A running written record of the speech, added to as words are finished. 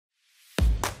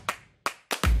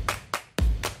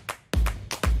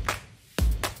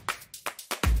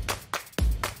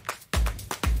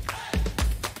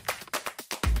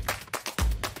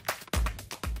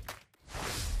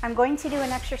I'm going to do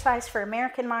an exercise for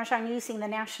American Mahjong using the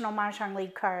National Mahjong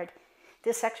League card.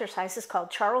 This exercise is called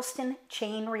Charleston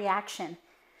Chain Reaction.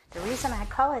 The reason I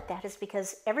call it that is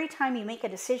because every time you make a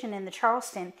decision in the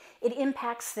Charleston, it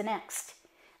impacts the next.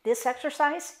 This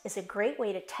exercise is a great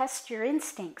way to test your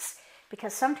instincts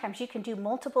because sometimes you can do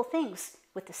multiple things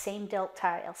with the same dealt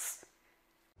tiles.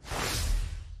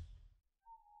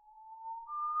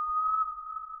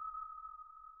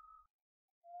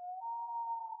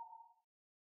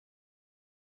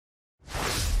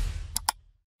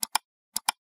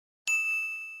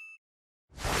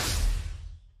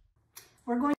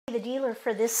 We're going to be the dealer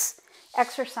for this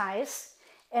exercise,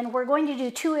 and we're going to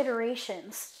do 2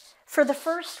 iterations. For the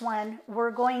first one,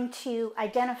 we're going to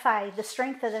identify the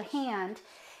strength of the hand,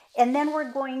 and then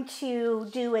we're going to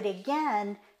do it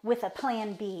again with a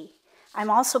plan B. I'm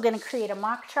also going to create a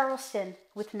mock Charleston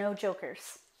with no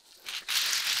jokers.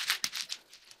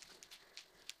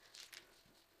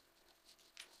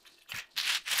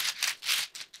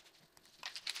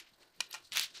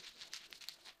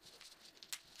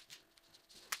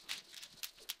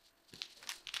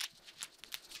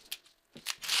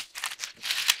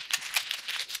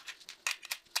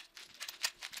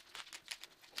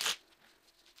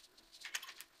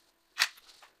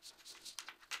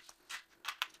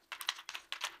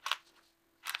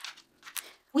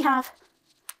 We have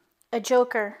a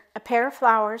joker, a pair of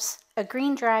flowers, a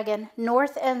green dragon,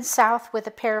 north and south with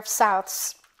a pair of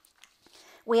souths.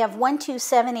 We have 1, 2,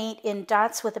 7, 8 in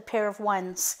dots with a pair of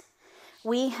ones.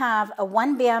 We have a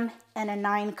 1 bam and a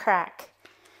 9 crack.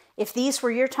 If these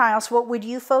were your tiles, what would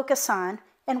you focus on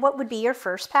and what would be your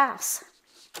first pass?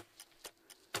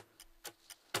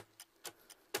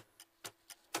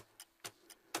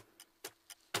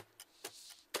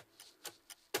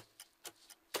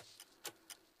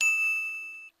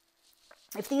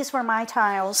 If these were my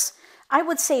tiles, I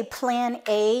would say plan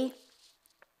A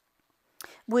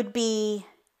would be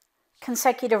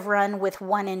consecutive run with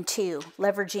 1 and 2,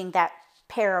 leveraging that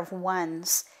pair of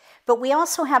ones. But we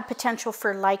also have potential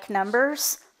for like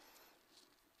numbers.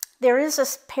 There is a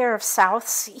pair of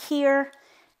souths here,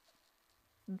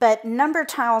 but number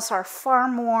tiles are far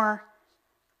more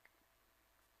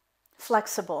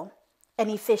flexible and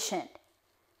efficient.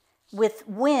 With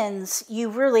wins, you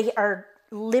really are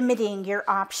limiting your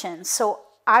options. So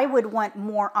I would want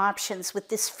more options with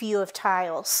this few of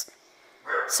tiles.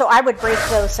 So I would break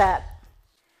those up.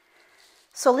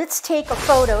 So let's take a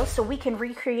photo so we can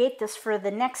recreate this for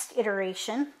the next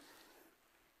iteration.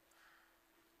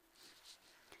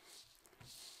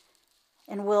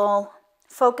 And we'll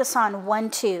focus on 1,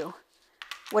 2.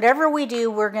 Whatever we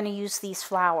do, we're going to use these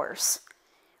flowers.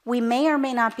 We may or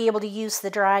may not be able to use the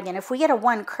dragon. If we get a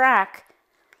 1 crack,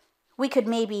 we could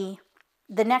maybe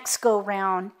the next go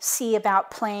round see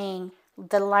about playing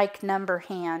the like number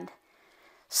hand.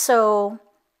 So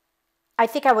I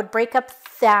think I would break up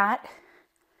that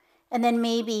and then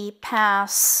maybe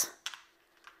pass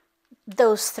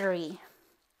those 3.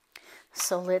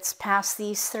 So let's pass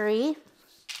these 3.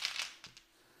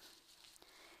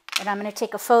 And I'm going to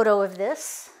take a photo of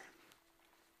this.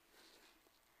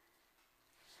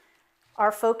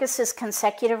 Our focus is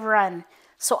consecutive run.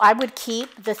 So I would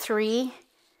keep the 3.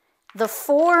 The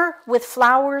 4 with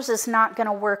flowers is not going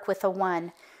to work with a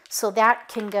 1, so that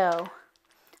can go.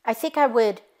 I think I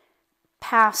would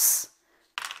pass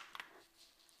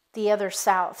the other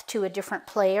south to a different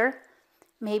player.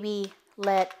 Maybe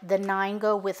let the 9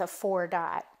 go with a 4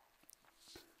 dot.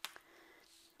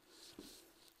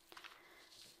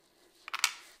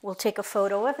 We'll take a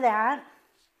photo of that.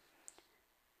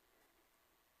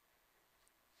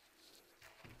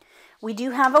 We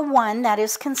do have a 1 that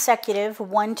is consecutive,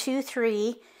 1, 2,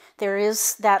 3. There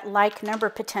is that like number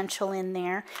potential in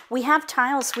there. We have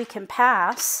tiles we can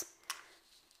pass.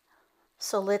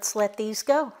 So let's let these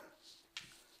go.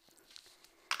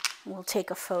 We'll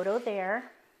take a photo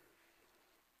there.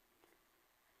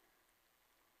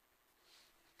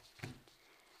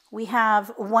 We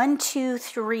have 1, 2,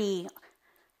 3,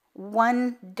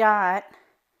 1 dot.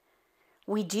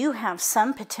 We do have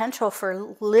some potential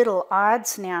for little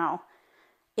odds now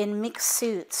in mixed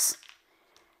suits.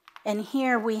 And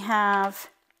here we have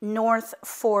north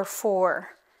 4, 4,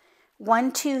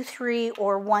 1, 2, 3,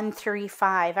 or 1, 3,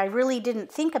 5. I really didn't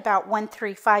think about 1,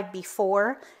 3, 5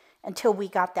 before until we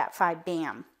got that 5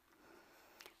 bam.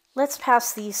 Let's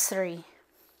pass these 3.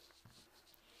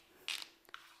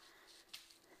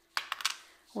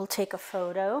 We'll take a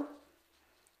photo.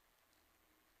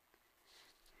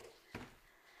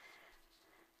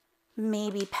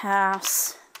 Maybe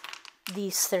pass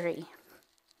these 3.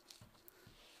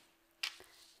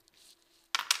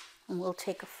 And we'll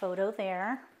take a photo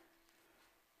there.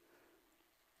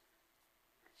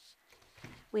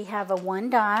 we have a 1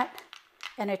 dot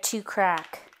and a 2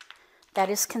 crack. That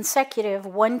is consecutive,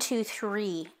 1, 2,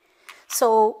 3.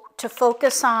 So to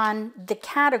focus on the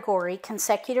category,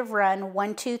 consecutive run,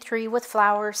 1, 2, 3 with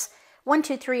flowers, 1,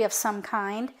 2, 3 of some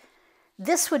kind,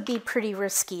 this would be pretty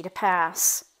risky to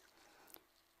pass.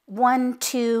 1,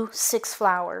 2, 6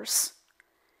 flowers.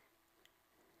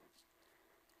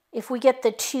 If we get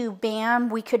the 2 bam,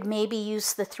 we could maybe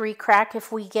use the 3 crack.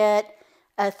 If we get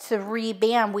a 3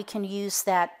 bam, we can use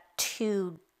that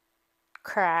 2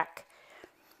 crack.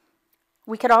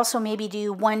 We could also maybe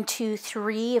do 1, 2,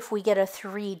 3 if we get a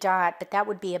 3 dot, but that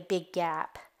would be a big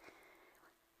gap.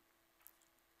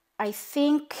 I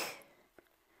think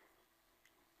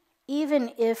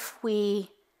even if we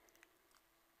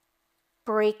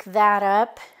break that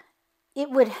up, it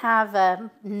would have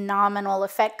a nominal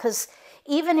effect, because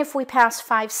even if we pass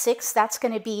 5, 6, that's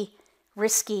going to be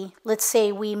risky. Let's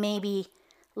say we maybe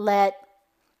let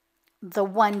the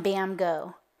 1 bam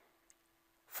go.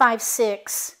 5,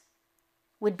 6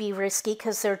 would be risky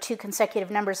because there are 2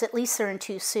 consecutive numbers. At least they're in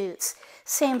 2 suits.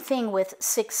 Same thing with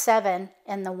 6, 7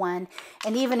 and the 1.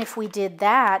 And even if we did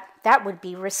that, that would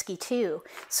be risky too.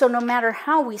 So no matter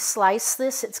how we slice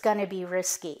this, it's going to be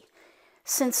risky.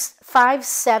 Since 5,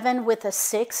 7 with a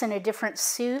 6 in a different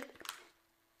suit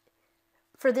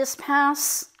for this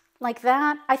pass like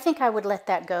that, I think I would let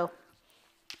that go.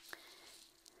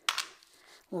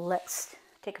 Let's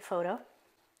take a photo.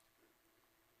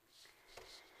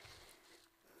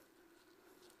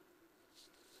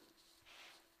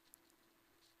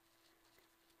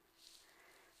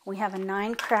 We have a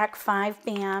 9 crack, 5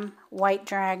 bam, white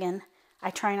dragon. I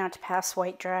try not to pass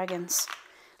white dragons.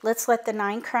 Let's let the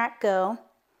 9 crack go.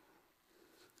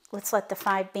 Let's let the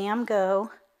 5 bam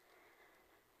go.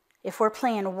 If we're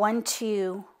playing 1,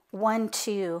 2, 1,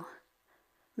 2,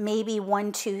 maybe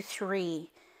 1, 2, 3,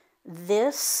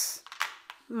 this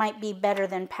might be better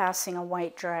than passing a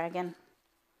white dragon.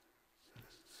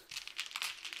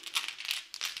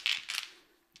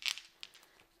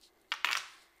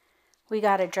 We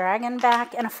got a dragon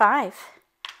back and a 5.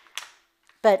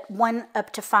 But 1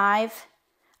 up to 5.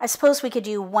 I suppose we could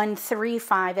do 1, 3,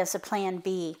 5 as a plan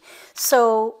B.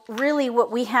 So really what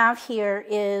we have here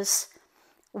is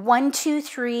 1, 2,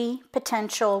 3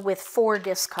 potential with 4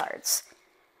 discards.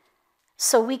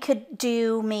 So we could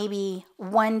do maybe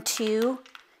 1, 2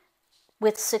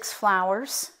 with 6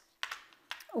 flowers.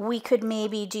 We could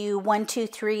maybe do 1, 2,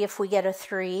 3 if we get a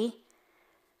 3.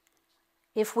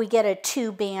 If we get a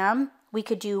 2 bam, we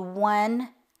could do 1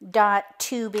 dot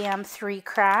 2 bam 3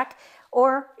 crack,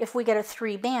 or if we get a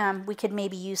 3 bam, we could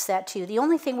maybe use that too. The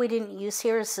only thing we didn't use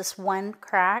here is this 1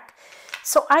 crack.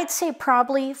 So I'd say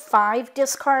probably 5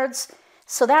 discards.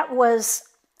 So that was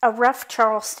a rough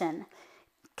Charleston.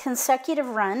 Consecutive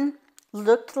run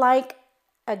looked like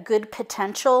a good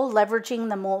potential, leveraging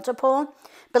the multiple,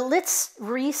 but let's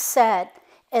reset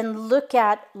and look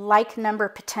at like number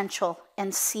potential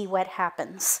and see what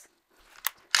happens.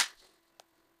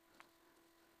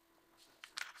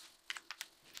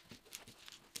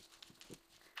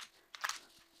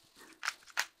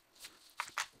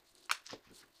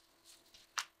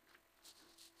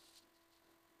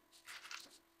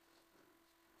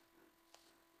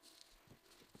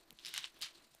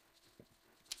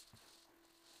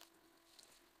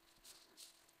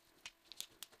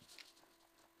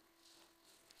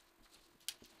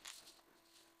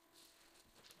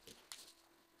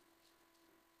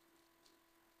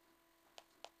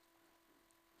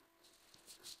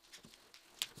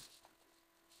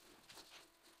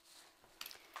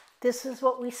 This is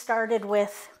what we started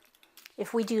with.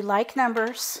 If we do like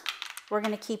numbers, we're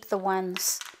going to keep the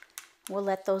 1s. We'll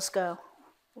let those go.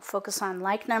 We'll focus on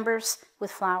like numbers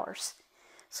with flowers.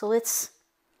 So let's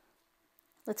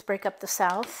break up the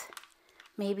south.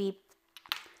 Maybe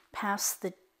pass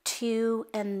the 2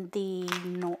 and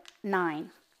the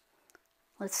 9.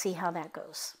 Let's see how that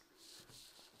goes.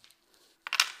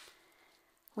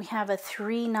 We have a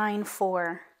 3, 9,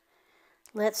 4.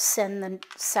 Let's send the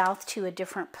south to a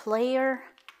different player.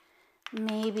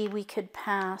 Maybe we could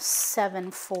pass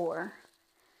 7, 4.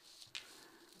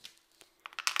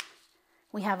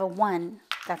 We have a 1.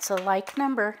 That's a like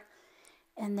number.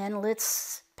 And then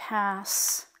let's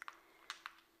pass,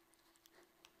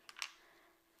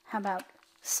 how about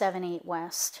 7, 8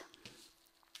 west?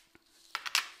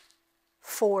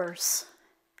 4s.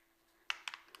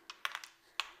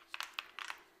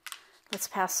 Let's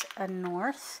pass a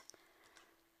north.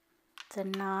 The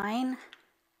 9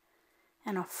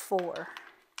 and a 4.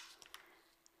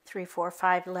 3, 4,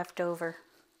 5 left over.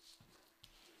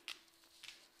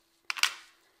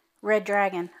 Red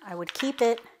dragon, I would keep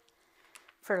it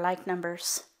for like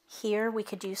numbers. Here we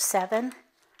could do 7,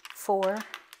 4,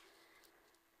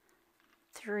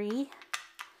 3.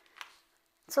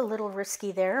 It's a little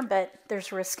risky there, but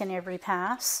there's risk in every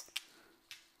pass.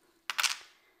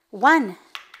 1.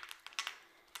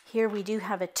 Here we do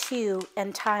have a 2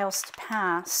 and tiles to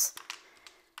pass.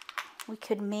 We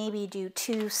could maybe do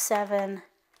 2, 7,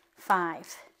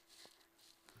 5.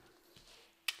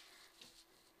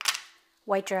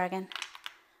 White dragon,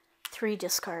 3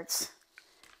 discards.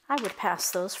 I would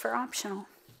pass those for optional.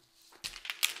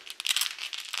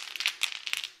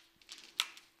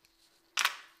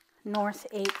 North,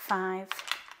 8, 5.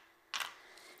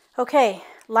 Okay,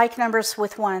 like numbers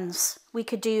with 1s. We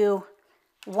could do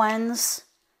 1s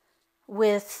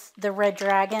with the red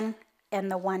dragon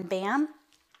and the 1 bam.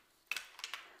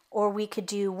 Or we could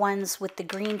do 1s with the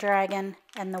green dragon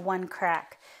and the 1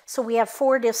 crack. So we have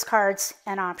 4 discards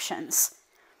and options.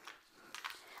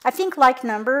 I think like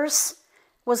numbers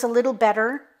was a little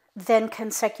better than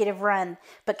consecutive run,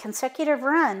 but consecutive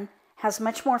run has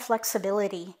much more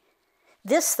flexibility.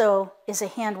 This, though, is a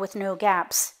hand with no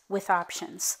gaps with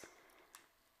options.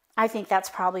 I think that's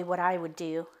probably what I would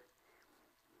do.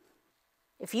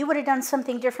 If you would have done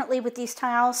something differently with these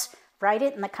tiles, write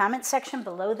it in the comment section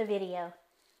below the video.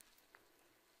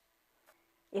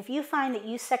 If you find that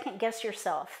you second guess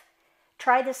yourself,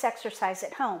 try this exercise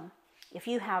at home. If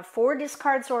you have 4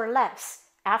 discards or less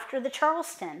after the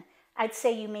Charleston, I'd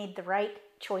say you made the right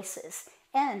choices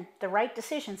and the right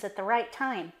decisions at the right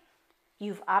time.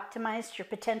 You've optimized your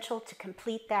potential to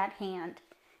complete that hand.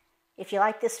 If you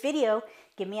like this video,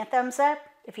 give me a thumbs up.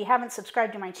 If you haven't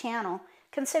subscribed to my channel,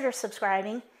 consider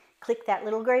subscribing. Click that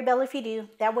little gray bell if you do.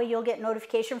 That way you'll get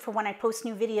notification for when I post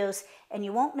new videos and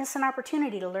you won't miss an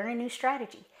opportunity to learn a new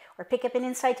strategy or pick up an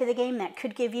insight to the game that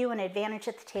could give you an advantage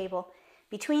at the table.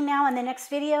 Between now and the next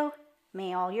video,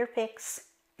 may all your picks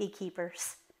be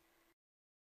keepers.